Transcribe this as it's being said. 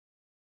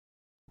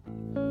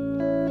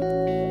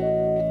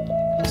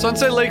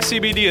Sunset Lake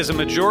CBD is a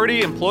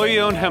majority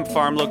employee-owned hemp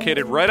farm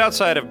located right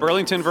outside of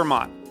Burlington,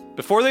 Vermont.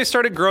 Before they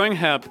started growing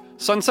hemp,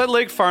 Sunset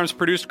Lake Farms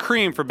produced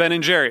cream for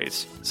Ben &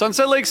 Jerry's.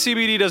 Sunset Lake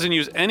CBD doesn't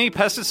use any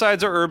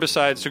pesticides or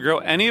herbicides to grow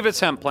any of its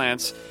hemp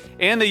plants,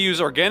 and they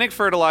use organic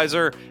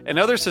fertilizer and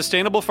other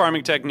sustainable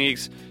farming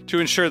techniques to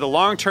ensure the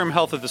long-term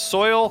health of the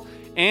soil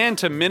and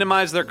to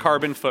minimize their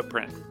carbon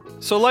footprint.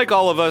 So like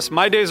all of us,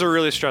 my days are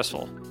really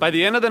stressful. By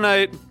the end of the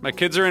night, my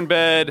kids are in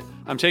bed,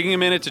 I'm taking a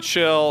minute to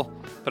chill,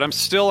 but I'm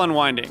still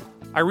unwinding.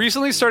 I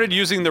recently started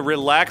using the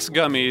Relax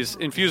gummies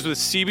infused with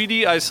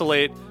CBD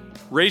isolate,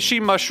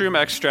 reishi mushroom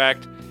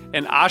extract,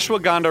 and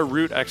ashwagandha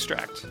root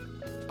extract.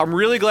 I'm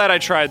really glad I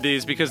tried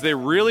these because they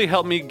really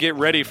helped me get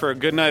ready for a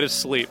good night of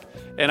sleep,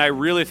 and I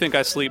really think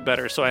I sleep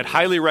better, so I'd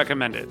highly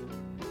recommend it.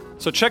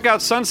 So check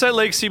out Sunset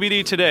Lake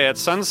CBD today at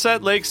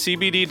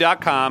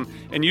sunsetlakecbd.com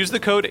and use the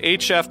code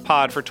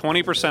HFPOD for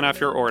 20% off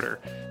your order.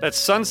 That's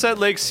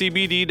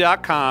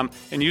sunsetlakecbd.com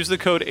and use the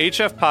code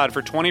HFPOD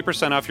for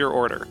 20% off your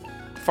order.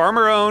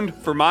 Farmer-owned,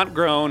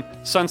 Vermont-grown,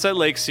 Sunset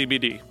Lake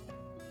CBD.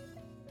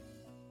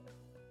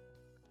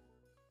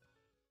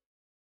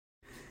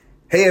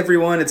 Hey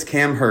everyone, it's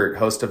Cam Hurt,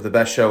 host of the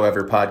Best Show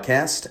Ever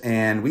podcast,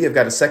 and we have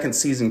got a second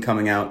season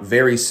coming out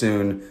very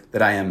soon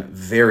that I am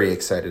very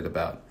excited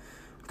about.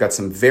 We've got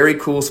some very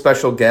cool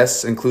special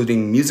guests,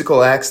 including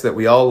musical acts that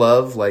we all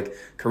love, like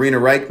Karina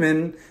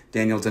Reichman,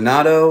 Daniel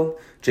Donato,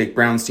 Jake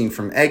Brownstein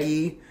from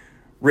Eggy,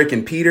 Rick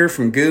and Peter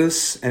from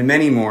Goose, and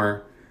many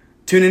more.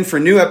 Tune in for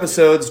new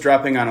episodes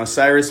dropping on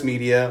Osiris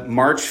Media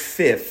March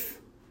 5th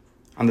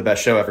on the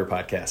Best Show Ever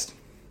podcast.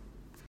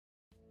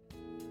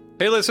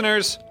 Hey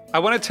listeners, I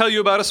want to tell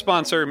you about a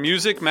sponsor,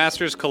 Music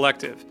Masters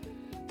Collective.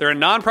 They're a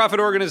nonprofit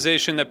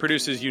organization that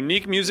produces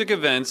unique music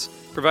events,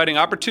 providing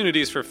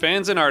opportunities for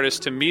fans and artists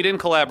to meet and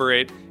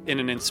collaborate in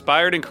an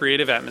inspired and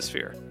creative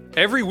atmosphere.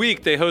 Every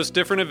week, they host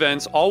different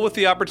events, all with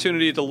the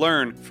opportunity to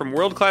learn from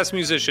world-class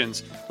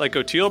musicians like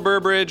Oteil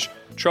Burbridge,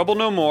 Trouble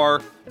No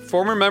More,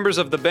 former members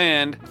of the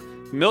band,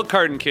 Milk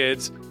Carton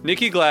Kids,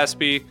 Nikki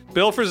Glaspie,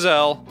 Bill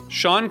Frisell,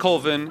 Sean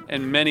Colvin,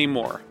 and many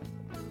more.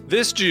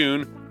 This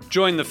June,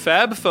 join the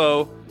Fab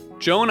Four,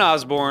 Joan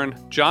Osborne,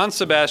 John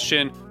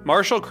Sebastian,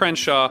 Marshall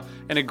Crenshaw,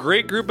 and a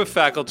great group of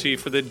faculty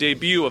for the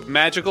debut of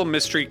Magical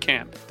Mystery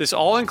Camp. This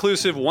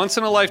all-inclusive,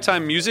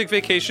 once-in-a-lifetime music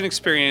vacation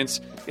experience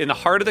in the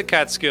heart of the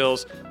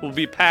Catskills will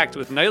be packed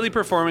with nightly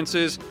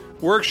performances,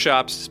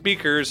 workshops,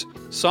 speakers,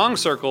 song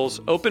circles,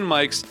 open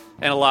mics,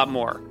 and a lot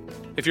more.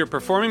 If you're a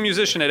performing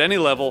musician at any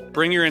level,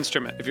 bring your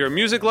instrument. If you're a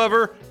music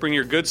lover, bring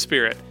your good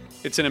spirit.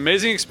 It's an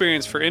amazing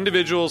experience for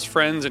individuals,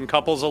 friends, and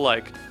couples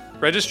alike.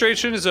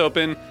 Registration is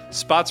open,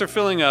 spots are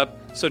filling up,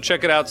 so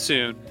check it out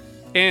soon.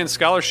 And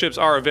scholarships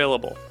are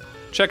available.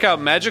 Check out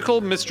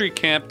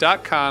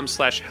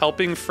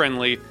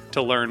magicalmysterycamp.com/helpingfriendly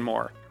to learn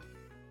more.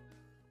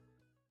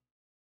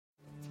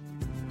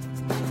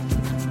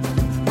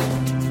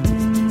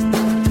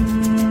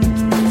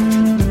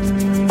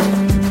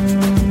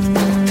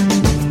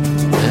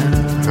 When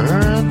I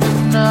heard the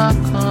knock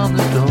on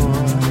the door,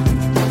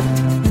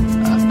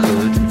 I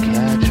couldn't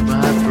catch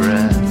my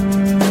breath.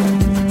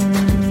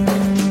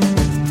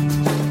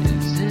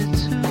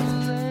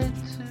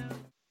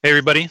 Hey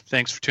everybody,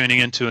 thanks for tuning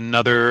in to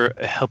another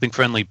Helping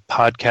Friendly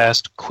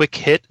podcast quick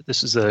hit.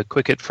 This is a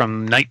quick hit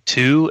from night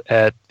 2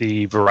 at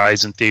the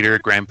Verizon Theater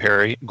at Grand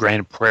Prairie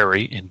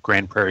in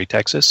Grand Prairie,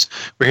 Texas.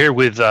 We're here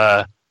with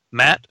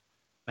Matt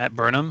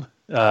Burnham,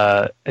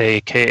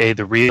 aka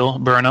The Real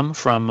Burnham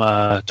from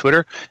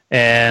Twitter,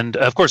 and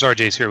of course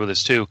RJ's here with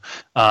us too.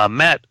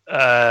 Matt,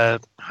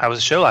 how was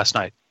the show last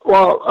night?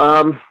 Well,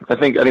 I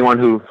think anyone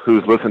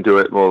who's listened to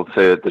it will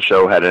say that the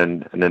show had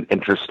an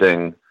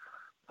interesting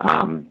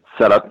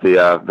setup.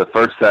 The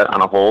first set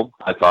on a whole,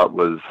 I thought,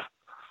 was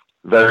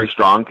very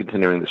strong,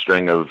 continuing the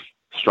string of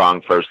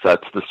strong first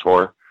sets this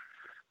tour.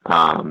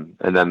 And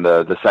then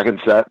the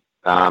second set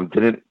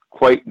didn't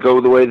quite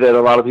go the way that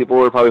a lot of people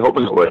were probably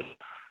hoping it would.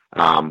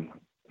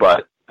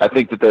 But I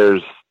think that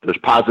there's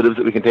positives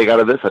that we can take out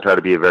of this. I try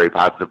to be a very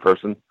positive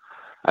person.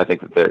 I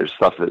think that there's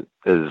stuff that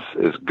is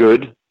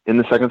good in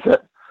the second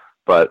set,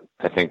 but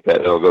I think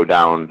that it'll go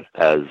down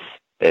as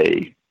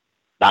a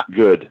not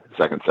good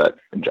second set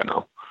in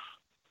general.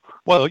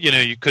 Well,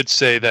 you could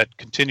say that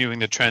continuing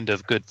the trend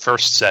of good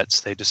first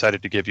sets, they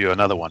decided to give you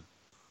another one.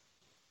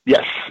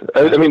 Yes,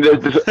 I mean, I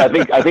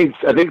think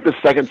the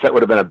second set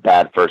would have been a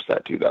bad first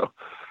set too, though.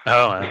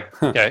 Oh,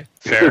 okay,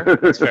 fair.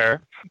 That's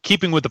fair.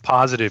 Keeping with the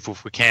positive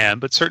if we can,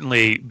 but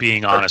certainly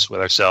being honest with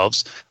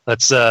ourselves.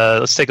 Let's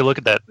take a look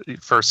at that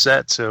first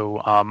set.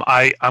 So I'm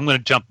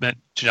going to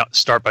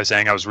start by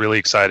saying I was really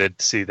excited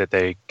to see that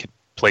they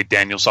played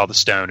Daniel Saw the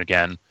Stone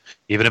again,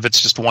 even if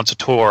it's just once a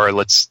tour.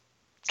 Let's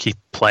keep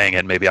playing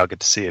it. Maybe I'll get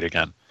to see it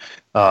again.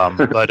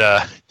 But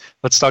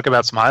let's talk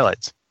about some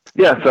highlights.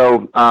 Yeah,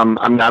 so I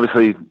mean,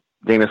 obviously,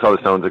 Daniel Saw the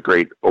Stone's a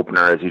great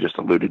opener, as you just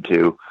alluded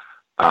to.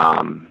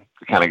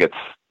 It kind of gets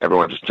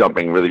everyone just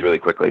jumping really, really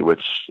quickly,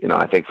 which,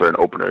 I think for an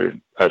opener,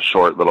 a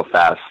short, little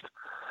fast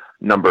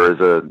number is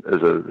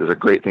a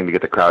great thing to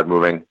get the crowd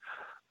moving.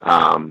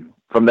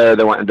 from there,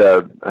 they went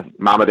into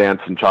Mama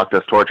Dance and Chalk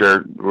Dust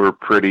Torture. Were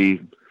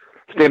pretty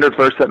standard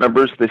first set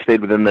numbers. They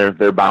stayed within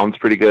their bounds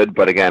pretty good,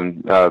 but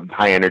again,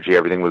 high energy.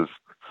 Everything was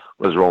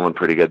rolling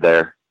pretty good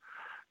there.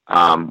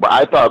 What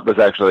I thought was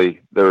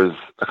actually there was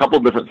a couple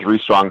of different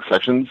 3-song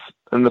sections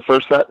in the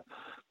first set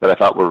that I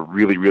thought were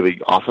really,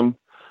 really awesome.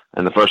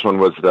 And the first one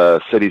was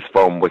the Cities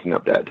Foam Waking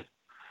Up Dead.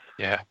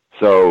 Yeah.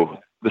 So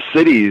the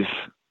Cities,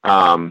 it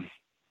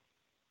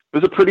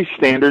was a pretty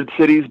standard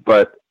Cities,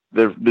 but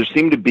there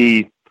seemed to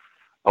be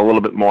a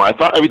little bit more. I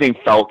thought everything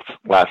felt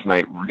last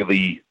night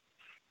really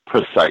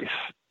precise.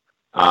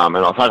 And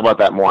I'll talk about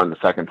that more in the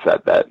second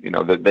set, that,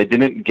 that they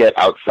didn't get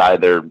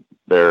outside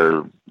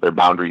their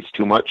boundaries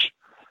too much.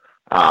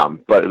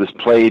 But it was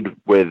played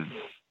with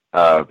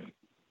a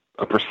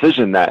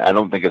precision that I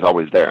don't think is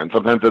always there. And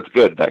sometimes that's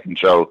good. That can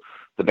show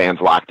the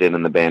band's locked in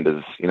and the band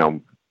is,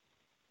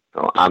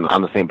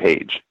 on the same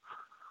page.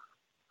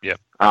 Yeah.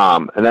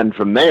 And then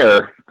from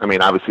there, I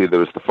mean, obviously there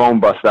was the phone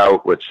bust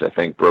out, which I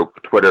think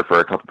broke Twitter for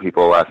a couple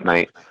people last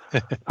night.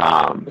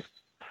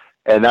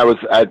 And that was,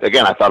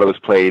 again, I thought it was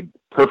played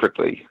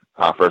perfectly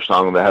for a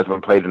song that hasn't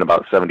been played in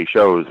about 70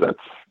 shows. That's,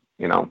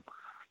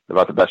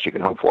 about the best you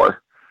can hope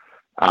for.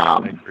 I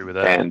agree with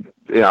that. And,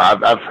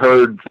 I've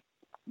heard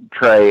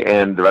Trey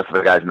and the rest of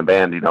the guys in the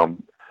band,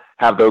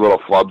 have their little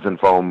flubs and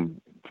foam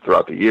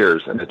throughout the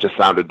years. And it just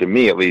sounded to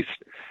me, at least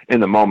in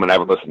the moment, I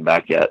haven't listened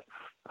back yet,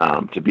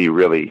 to be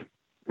really,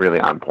 really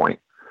on point.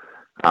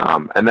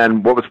 And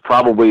then what was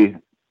probably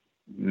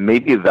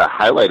maybe the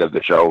highlight of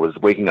the show was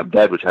Waking Up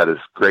Dead, which had this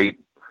great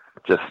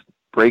just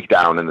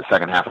breakdown in the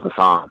second half of the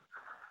song.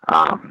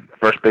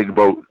 First big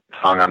boat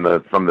song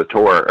from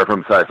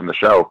the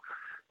show.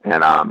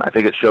 And I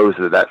think it shows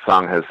that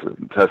song has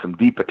some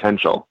deep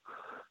potential,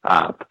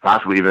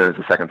 possibly even as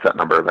a second set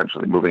number,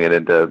 eventually moving it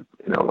into,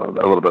 a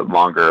little bit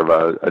longer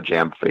of a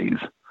jam phase.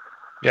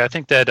 Yeah, I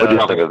think that. What do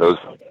you think of those?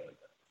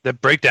 The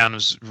breakdown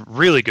was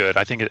really good.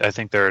 I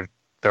think there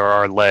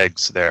are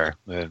legs there.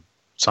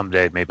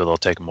 Someday maybe they'll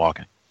take them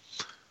walking.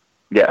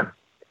 Yeah.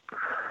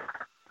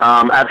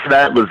 After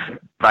that was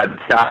by the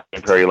Sky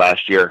in Prairie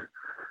last year,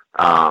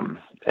 and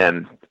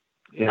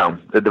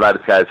the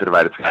Divided Sky is the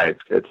Divided Sky.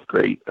 It's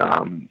great.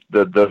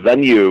 The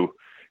venue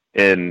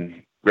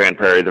in Grand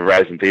Prairie, the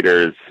Verizon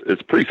Theater,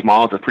 is pretty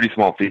small. It's a pretty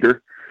small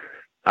theater.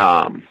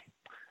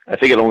 I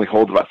think it only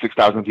holds about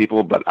 6,000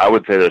 people, but I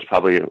would say there's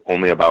probably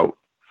only about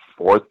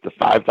 4,000 to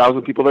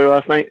 5,000 people there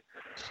last night.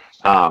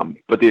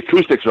 But the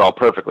acoustics are all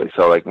perfectly.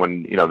 So like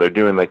when, they're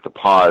doing like the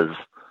pause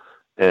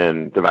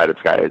in Divided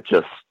Sky, it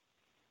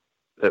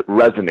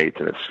resonates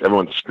and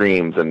everyone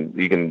screams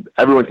and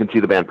everyone can see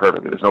the band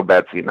perfectly. There's no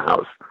bad seat in the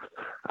house,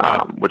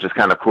 which is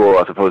kind of cool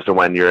as opposed to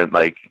when you're in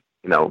like,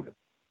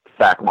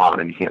 back lawn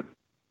and you can't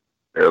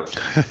barely.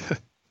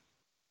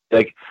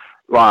 Like,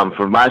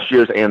 from last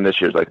year's and this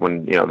year's, like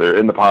when, they're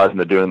in the pause and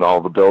they're doing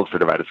all the builds for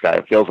Divided Sky,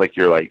 it feels like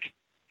you're like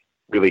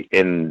really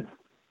in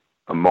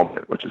a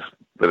moment, which is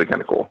really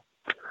kind of cool.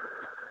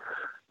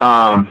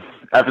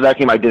 After that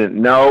came I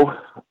Didn't Know,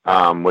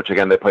 which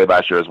again, they played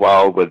last year as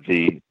well with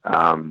the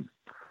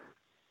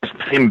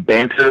same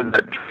banter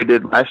that we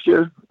did last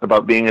year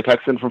about being a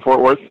Texan from Fort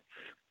Worth.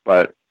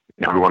 But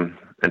everyone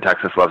in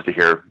Texas loves to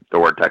hear the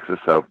word Texas,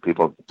 so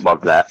people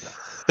loved that.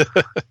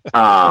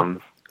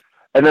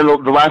 And then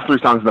the last 3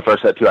 songs in the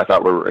first set, too, I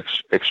thought were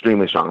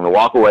extremely strong. The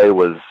Walk Away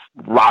was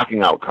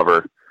rocking out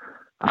cover.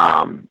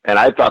 And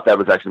I thought that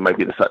was actually might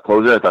be the set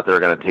closer. I thought they were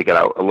going to take it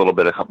out a little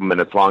bit, a couple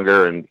minutes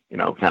longer and,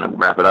 kind of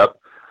wrap it up.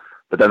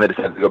 But then they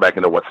decided to go back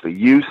into What's the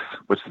Use,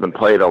 which has been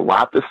played a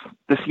lot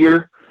this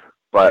year.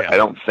 But yeah. I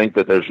don't think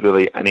that there's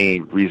really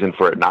any reason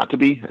for it not to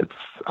be. It's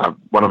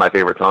one of my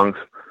favorite songs.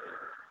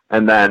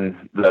 And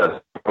then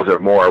the closer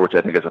More, which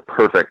I think is a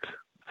perfect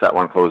set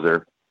one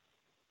closer.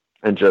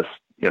 And just,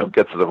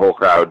 gets the whole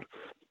crowd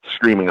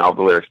screaming out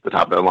the lyrics at the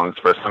top of their lungs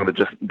for a song that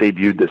just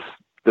debuted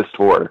this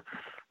tour.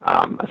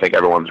 I think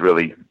everyone's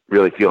really,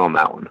 really feeling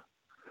that one.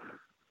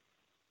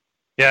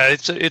 Yeah,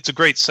 it's a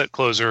great set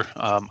closer.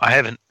 I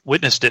haven't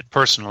witnessed it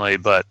personally,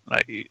 but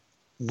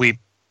we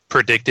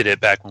predicted it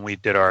back when we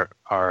did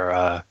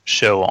our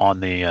show on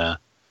the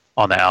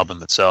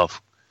album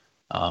itself.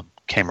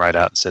 Came right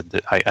out and said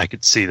that I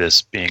could see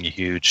this being a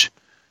huge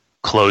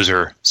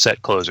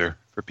set closer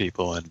for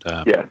people, and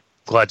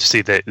glad to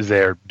see that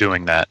they're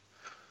doing that.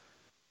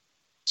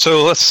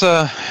 So let's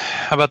how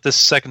about this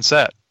second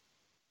set?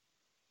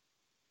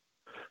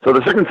 So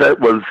the second set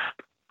was,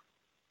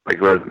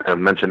 like I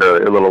mentioned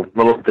earlier, a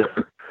little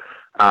different.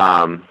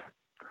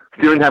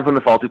 Stealing Time from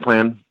the Faulty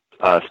Plan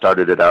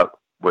started it out,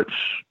 which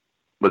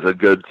was a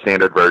good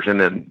standard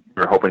version, and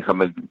we were hoping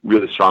something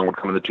really strong would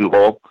come in the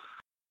 2-hole.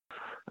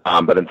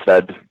 But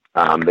instead,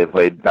 they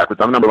played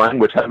Backwards on the Number Line,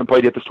 which hadn't been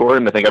played yet this tour,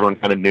 and I think everyone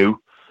kind of knew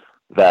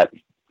that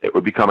it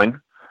would be coming.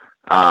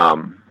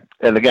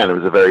 And again, it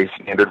was a very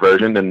standard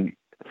version. And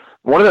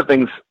one of the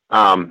things,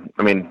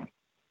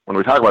 when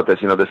we talk about this,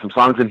 there's some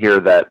songs in here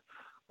that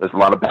there's a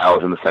lot of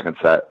ballads in the second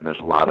set, and there's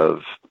a lot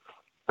of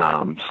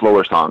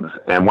slower songs.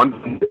 And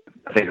one thing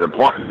I think is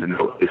important to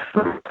note,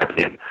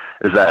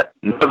 is that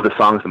none of the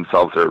songs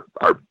themselves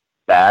are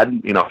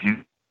bad, if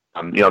you,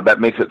 that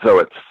makes it so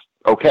it's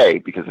okay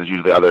because there's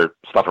usually other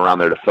stuff around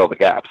there to fill the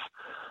gaps.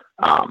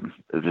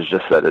 It's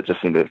just that it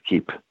just seemed to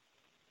keep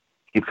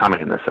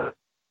coming in this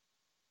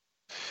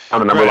on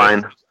the number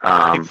line.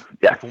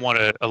 People want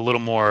a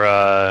little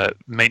more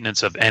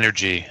maintenance of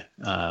energy,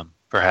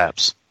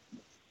 perhaps.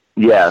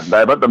 Yeah,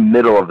 by about the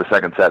middle of the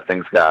second set,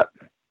 things got.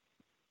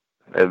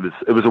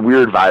 It was a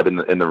weird vibe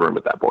in the room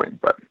at that point.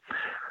 But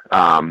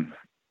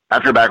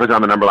after Backwards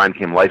on the Number Line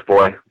came Life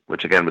Boy,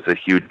 which again was a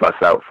huge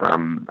bust out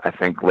from I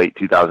think late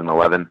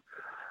 2011.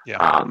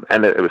 Yeah.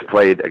 And it was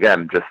played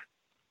again, just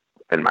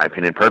in my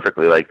opinion,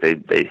 perfectly. Like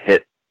they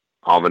hit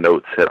all the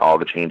notes, hit all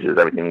the changes,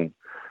 everything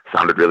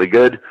sounded really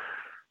good.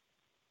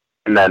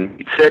 And then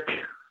Meet Sick,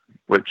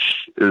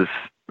 which is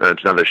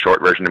another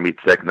short version of Meet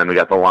Sick, and then we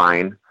got The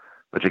Line,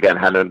 which again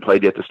hadn't been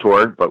played yet this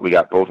tour, but we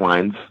got both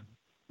lines,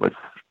 which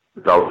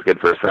is always good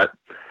for a set.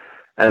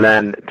 And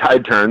then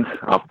Tide Turns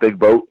off Big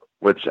Boat,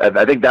 which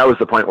I think that was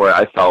the point where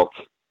I felt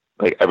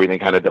like everything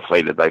kind of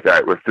deflated. Like, all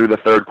right, we're through the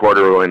third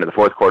quarter, we're going into the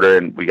fourth quarter,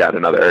 and we got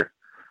another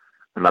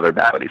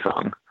ballady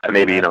song. And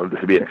maybe, this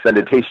would be an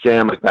extended Taste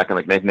Jam, like back in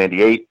like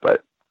 1998,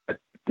 but it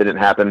didn't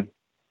happen.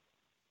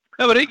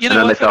 No, but I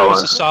thought it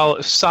was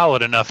a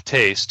solid enough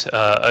taste.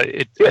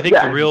 I think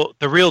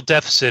the real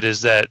deficit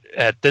is that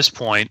at this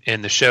point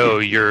in the show,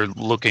 you're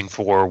looking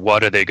for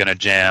what are they going to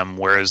jam?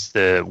 Where's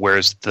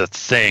the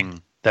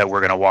thing that we're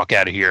going to walk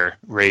out of here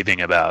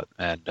raving about?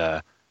 And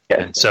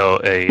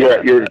so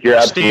you're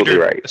absolutely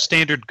right. A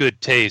standard good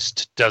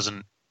taste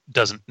doesn't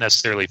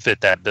necessarily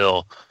fit that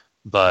bill,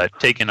 but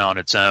taken on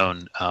its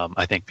own,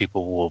 I think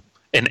people will,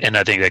 and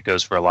I think that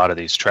goes for a lot of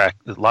the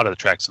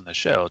tracks in the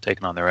show,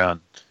 taken on their own.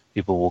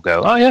 People will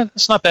go, oh yeah,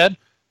 it's not bad,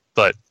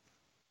 but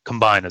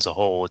combined as a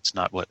whole, it's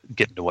not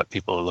getting to what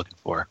people are looking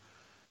for.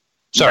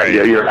 Sorry,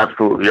 yeah, you're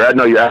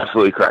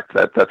absolutely correct.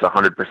 That's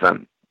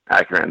 100%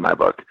 accurate in my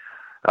book.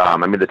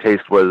 The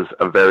Taste was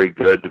a very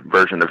good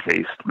version of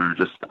Taste.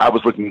 I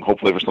was looking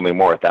hopefully for something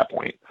more at that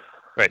point,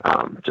 right?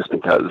 Just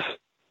because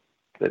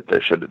they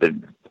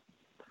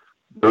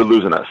were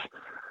losing us.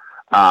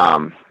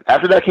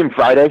 After that came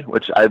Friday,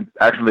 which I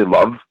actually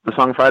love the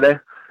song Friday.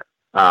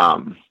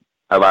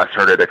 I last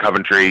heard it at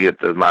Coventry at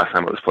the last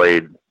time it was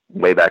played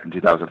way back in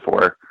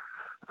 2004.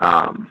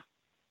 And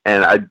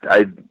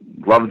I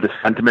love the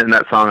sentiment in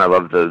that song. I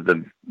love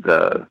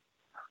the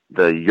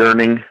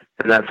yearning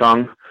in that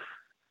song.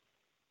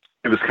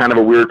 It was kind of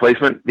a weird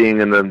placement being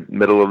in the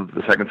middle of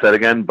the second set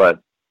again, but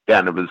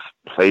again, it was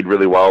played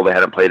really well. They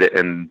hadn't played it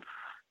in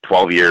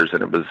 12 years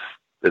and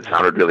it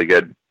sounded really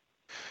good.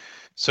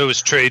 So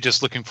is Trey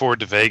just looking forward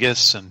to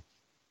Vegas, and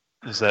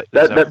is that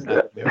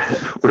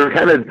we were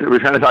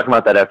kind of talking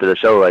about that after the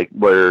show? Like,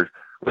 was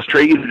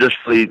Trey just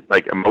really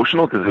like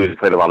emotional because he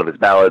played a lot of his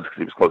ballads because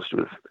he was close to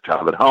his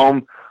childhood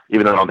home,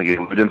 even though I don't think he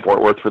lived in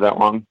Fort Worth for that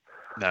long?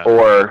 No.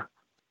 Or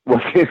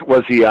was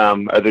he?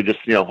 Are they just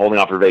holding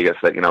off for Vegas?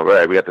 That all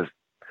right, we got this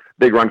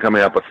big run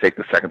coming up. Let's take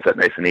the second set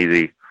nice and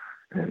easy,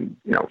 and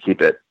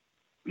keep it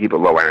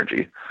low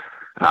energy.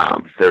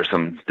 There's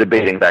some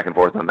debating back and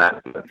forth on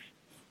that. But,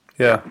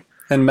 yeah.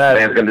 And Matt, the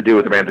band's going to do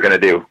what the band's going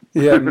to do.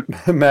 Yeah,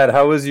 Matt,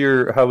 how was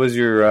your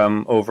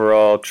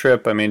overall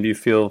trip? I mean, do you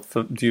feel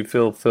full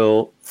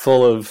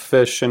of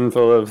Phish and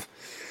full of,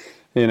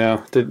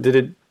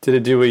 did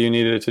it do what you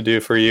needed it to do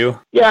for you?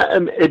 Yeah,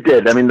 it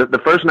did. I mean,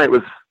 the first night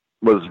was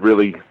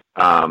really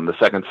the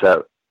second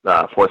set,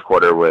 fourth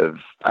quarter with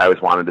I Always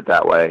Wanted It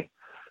That Way,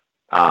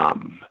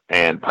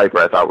 and Piper.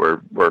 I thought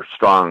were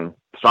strong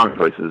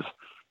choices.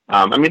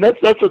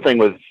 That's the thing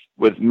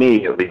with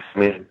me at least. I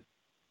mean,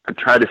 I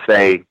try to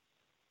stay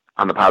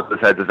on the positive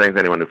sides of things.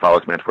 Anyone who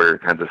follows me on Twitter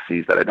kind of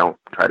sees that I don't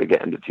try to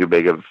get into too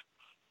big of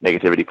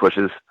negativity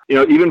pushes.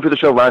 Even for the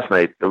show last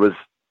night, it was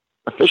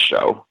a Phish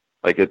show.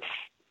 Like it's,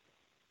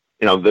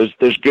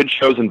 there's good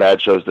shows and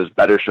bad shows. There's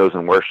better shows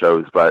and worse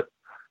shows. But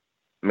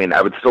I mean,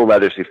 I would still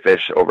rather see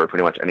Phish over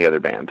pretty much any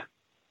other band.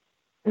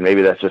 And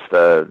maybe that's just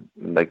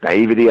like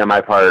naivety on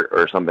my part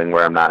or something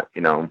where I'm not,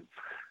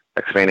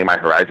 expanding my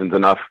horizons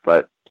enough.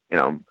 But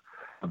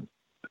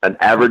an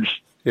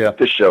average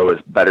Phish show is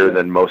better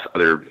than most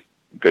other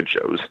good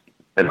shows,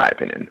 in my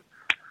opinion.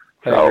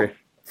 So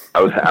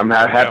I'm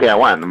happy I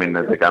went. I mean,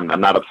 I'm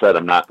not upset.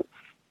 I'm not,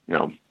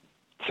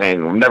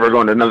 saying I'm never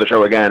going to another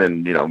show again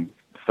and,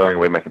 throwing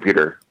away my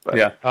computer. But.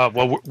 Yeah.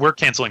 Well, we're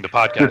canceling the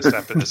podcast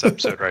after this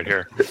episode right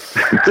here.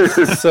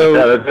 So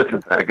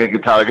I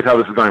can tell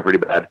this is going pretty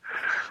bad.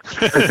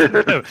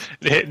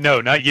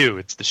 No, not you.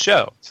 It's the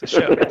show. It's the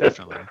show,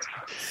 definitely.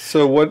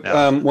 So what?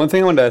 No. One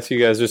thing I wanted to ask you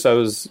guys, just I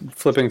was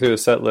flipping through the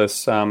set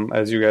list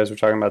as you guys were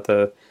talking about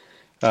the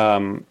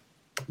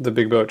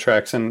Big Boat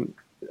tracks, and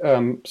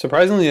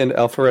surprisingly in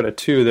Alpharetta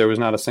 2 there was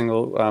not a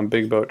single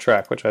Big Boat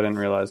track, which I didn't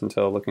realize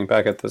until looking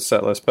back at the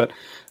set list, but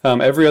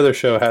every other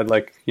show had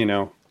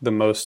the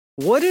most.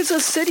 What is a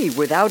city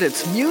without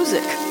its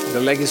music? The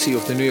legacy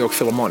of the New York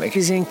Philharmonic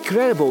is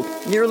incredible.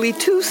 Nearly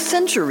 2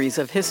 centuries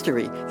of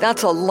history.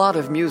 That's a lot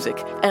of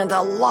music and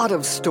a lot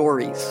of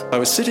stories. I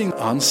was sitting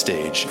on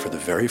stage for the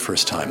very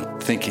first time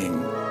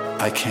thinking,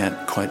 I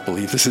can't quite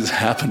believe this is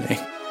happening.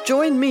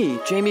 Join me,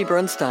 Jamie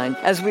Bernstein,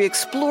 as we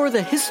explore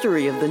the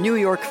history of the New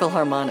York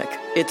Philharmonic.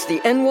 It's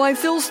the NY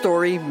Phil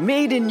Story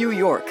Made in New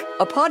York,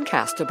 a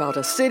podcast about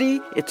a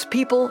city, its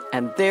people,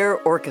 and their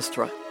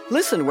orchestra.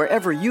 Listen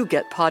wherever you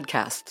get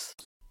podcasts.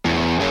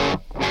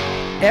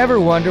 Ever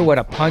wonder what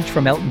a punch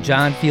from Elton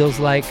John feels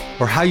like?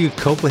 Or how you'd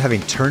cope with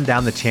having turned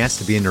down the chance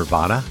to be in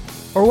Nirvana?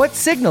 Or what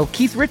signal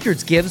Keith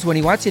Richards gives when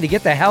he wants you to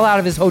get the hell out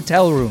of his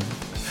hotel room?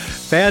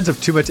 Fans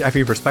of Too Much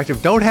Effing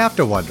Perspective don't have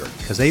to wonder,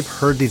 because they've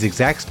heard these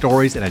exact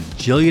stories and a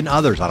jillion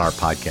others on our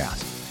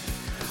podcast.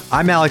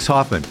 I'm Alex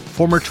Hoffman,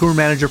 former tour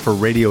manager for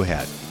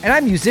Radiohead. And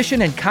I'm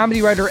musician and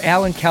comedy writer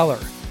Alan Keller.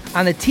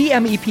 On the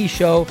TMEP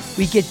show,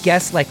 we get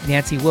guests like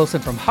Nancy Wilson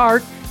from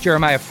Heart,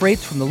 Jeremiah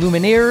Freites from the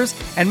Lumineers,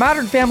 and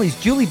Modern Family's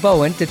Julie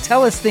Bowen to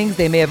tell us things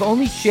they may have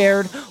only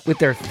shared with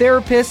their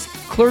therapist,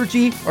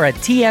 clergy, or a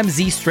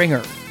TMZ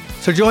stringer.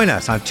 So join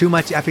us on Too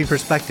Much Effing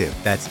Perspective.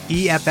 That's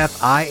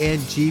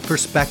EFFING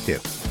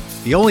Perspective.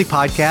 The only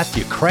podcast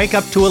you crank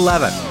up to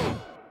 11.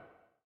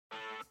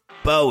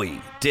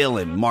 Bowie,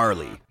 Dylan,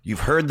 Marley. You've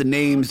heard the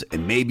names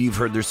and maybe you've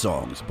heard their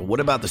songs, but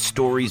what about the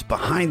stories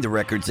behind the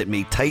records that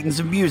made titans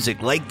of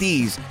music like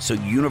these so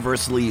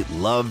universally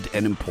loved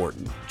and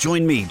important?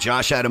 Join me,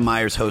 Josh Adam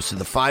Myers, host of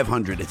The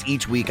 500, as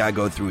each week I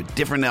go through a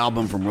different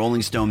album from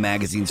Rolling Stone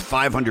magazine's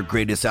 500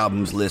 Greatest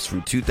Albums list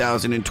from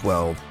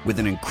 2012 with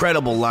an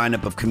incredible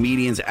lineup of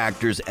comedians,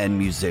 actors, and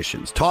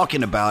musicians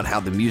talking about how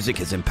the music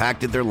has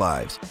impacted their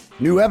lives.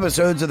 New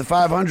episodes of The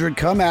 500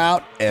 come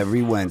out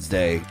every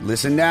Wednesday.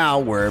 Listen now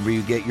wherever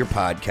you get your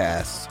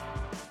podcasts.